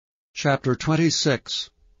Chapter 26.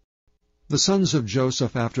 The sons of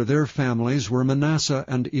Joseph after their families were Manasseh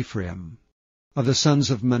and Ephraim. Of the sons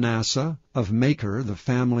of Manasseh, of Machir, the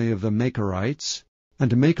family of the Machirites,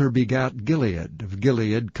 and Machir begat Gilead. Of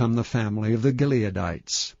Gilead come the family of the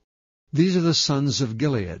Gileadites. These are the sons of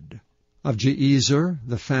Gilead. Of Jeezer,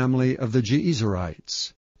 the family of the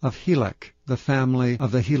Jeezerites. Of Helek, the family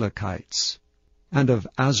of the Helekites. And of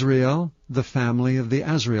Azriel, the family of the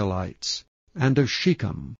Azrielites. And of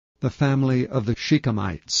Shechem, the family of the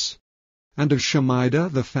Shechemites. And of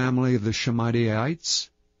Shemida, the family of the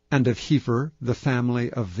Shemidaites. And of Hepher, the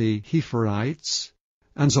family of the Hepherites.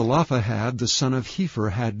 And Zelophehad, the son of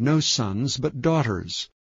Hepher, had no sons, but daughters.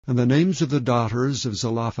 And the names of the daughters of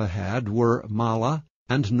Zelophehad were Mahlah,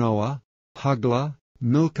 and Noah, Hoglah,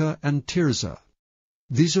 Milcah, and Tirzah.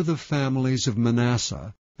 These are the families of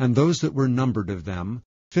Manasseh, and those that were numbered of them,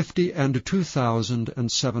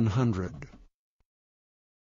 50,002,700.